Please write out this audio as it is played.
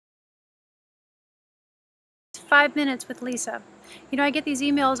5 minutes with Lyssa. You know, I get these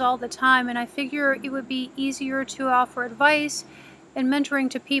emails all the time, and I figure it would be easier to offer advice and mentoring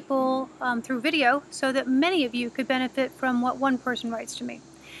to people through video so that many of you could benefit from what one person writes to me.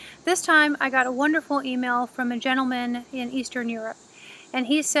 This time I got a wonderful email from a gentleman in Eastern Europe, and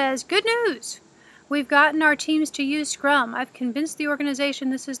he says, "Good news! We've gotten our teams to use Scrum. I've convinced the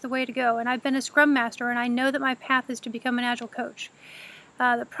organization this is the way to go, and I've been a Scrum Master, and I know that my path is to become an Agile coach.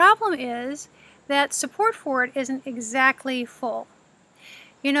 The problem is that support for it isn't exactly full.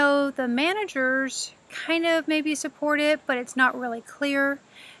 You know, the managers kind of maybe support it, but it's not really clear,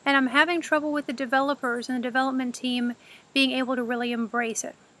 and I'm having trouble with the developers and the development team being able to really embrace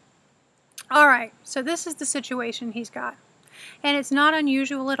it." All right, so this is the situation he's got, and it's not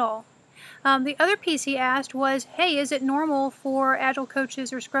unusual at all. The other piece he asked was, hey, is it normal for Agile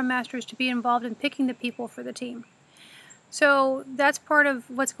coaches or Scrum Masters to be involved in picking the people for the team? So that's part of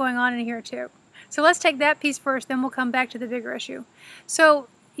what's going on in here too. So let's take that piece first, then we'll come back to the bigger issue. So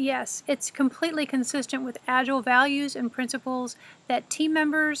yes, it's completely consistent with Agile values and principles that team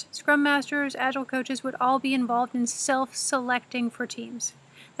members, Scrum Masters, Agile coaches would all be involved in self-selecting for teams.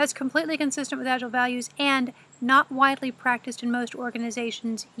 That's completely consistent with Agile values and not widely practiced in most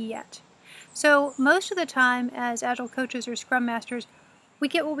organizations yet. So most of the time as Agile coaches or Scrum Masters, we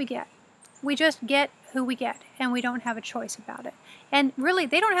get what we get. We just get who we get, and we don't have a choice about it. And really,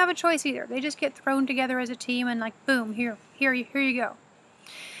 they don't have a choice either. They just get thrown together as a team and like, boom, here you go.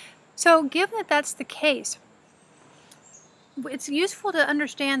 So given that that's the case, it's useful to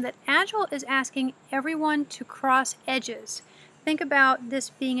understand that Agile is asking everyone to cross edges. Think about this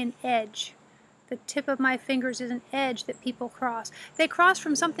being an edge. The tip of my fingers is an edge that people cross. They cross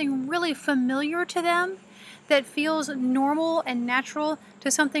from something really familiar to them that feels normal and natural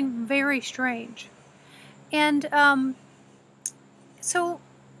to something very strange. And so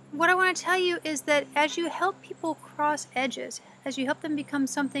what I want to tell you is that as you help people cross edges, as you help them become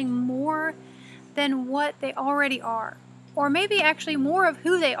something more than what they already are, or maybe actually more of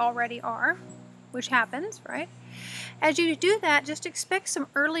who they already are, which happens, right? As you do that, just expect some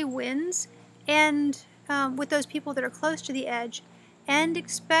early wins and with those people that are close to the edge, and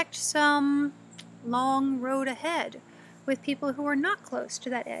expect some long road ahead with people who are not close to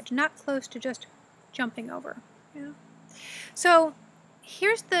that edge, not close to just jumping over. Yeah. So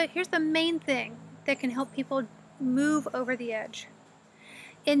here's the main thing that can help people move over the edge.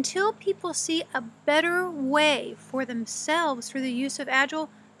 Until people see a better way for themselves through the use of Agile,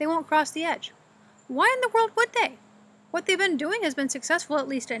 they won't cross the edge. Why in the world would they? What they've been doing has been successful, at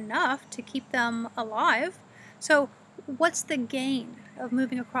least enough to keep them alive. So what's the gain of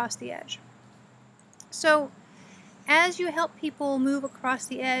moving across the edge? So as you help people move across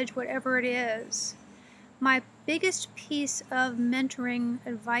the edge, whatever it is, my biggest piece of mentoring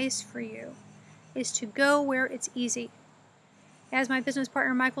advice for you is to go where it's easy. As my business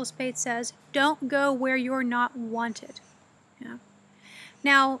partner Michael Spade says, don't go where you're not wanted. Yeah.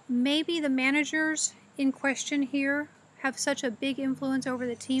 Now, maybe the managers in question here have such a big influence over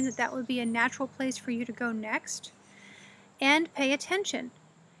the team that that would be a natural place for you to go next. And pay attention.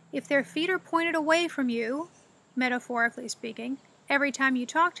 If their feet are pointed away from you, metaphorically speaking, every time you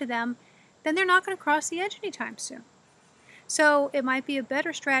talk to them, then they're not going to cross the edge anytime soon. So it might be a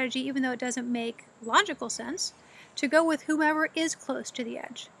better strategy, even though it doesn't make logical sense, to go with whomever is close to the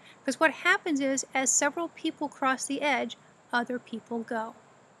edge. Because what happens is, as several people cross the edge, other people go.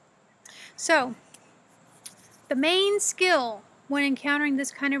 So the main skill when encountering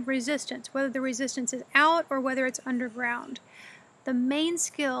this kind of resistance, whether the resistance is out or whether it's underground, the main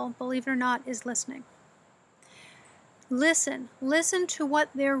skill, believe it or not, is listening. Listen to what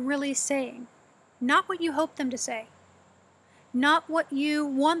they're really saying, not what you hope them to say, not what you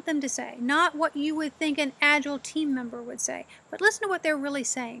want them to say, not what you would think an Agile team member would say, but listen to what they're really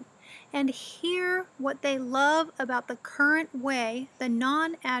saying and hear what they love about the current way, the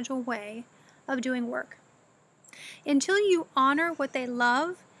non-Agile way of doing work. Until you honor what they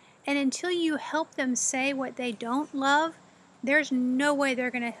love and until you help them say what they don't love, there's no way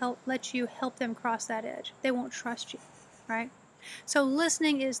they're going to let you help them cross that edge. They won't trust you, right? So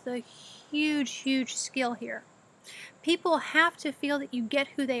listening is the huge skill here. People have to feel that you get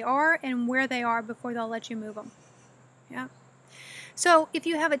who they are and where they are before they'll let you move them. Yeah. So if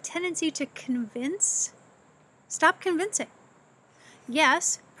you have a tendency to convince, stop convincing.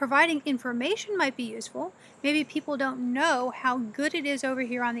 Yes, providing information might be useful. Maybe people don't know how good it is over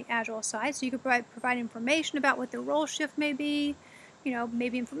here on the Agile side, so you could provide information about what the role shift may be,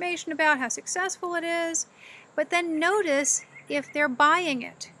 maybe information about how successful it is, but then notice if they're buying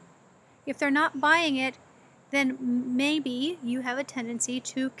it. If they're not buying it, then maybe you have a tendency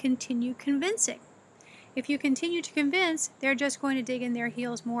to continue convincing. If you continue to convince, they're just going to dig in their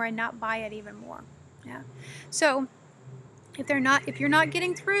heels more and not buy it even more. Yeah. So if you're not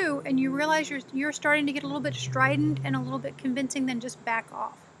getting through and you realize you're starting to get a little bit strident and a little bit convincing, then just back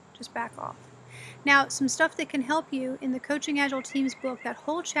off. Just back off. Now, some stuff that can help you in the Coaching Agile Teams book, that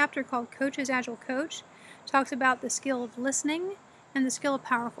whole chapter called Coach as Agile Coach talks about the skill of listening and the skill of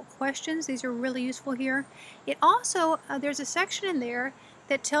powerful questions. These are really useful here. It also, there's a section in there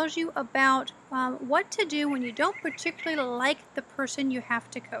that tells you about what to do when you don't particularly like the person you have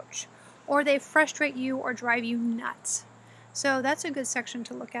to coach, or they frustrate you or drive you nuts. So that's a good section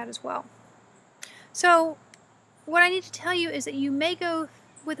to look at as well. So what I need to tell you is that you may go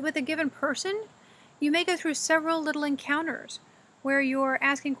with a given person, you may go through several little encounters where you're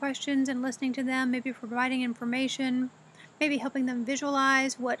asking questions and listening to them, maybe providing information, maybe helping them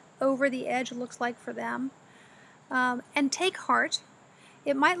visualize what over the edge looks like for them. And take heart.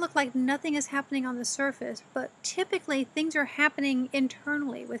 It might look like nothing is happening on the surface, but typically things are happening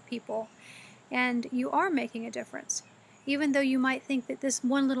internally with people, and you are making a difference, even though you might think that this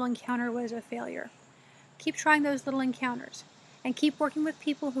one little encounter was a failure. Keep trying those little encounters, and keep working with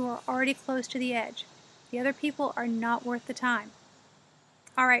people who are already close to the edge. The other people are not worth the time.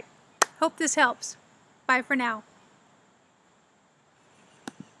 All right, hope this helps. Bye for now.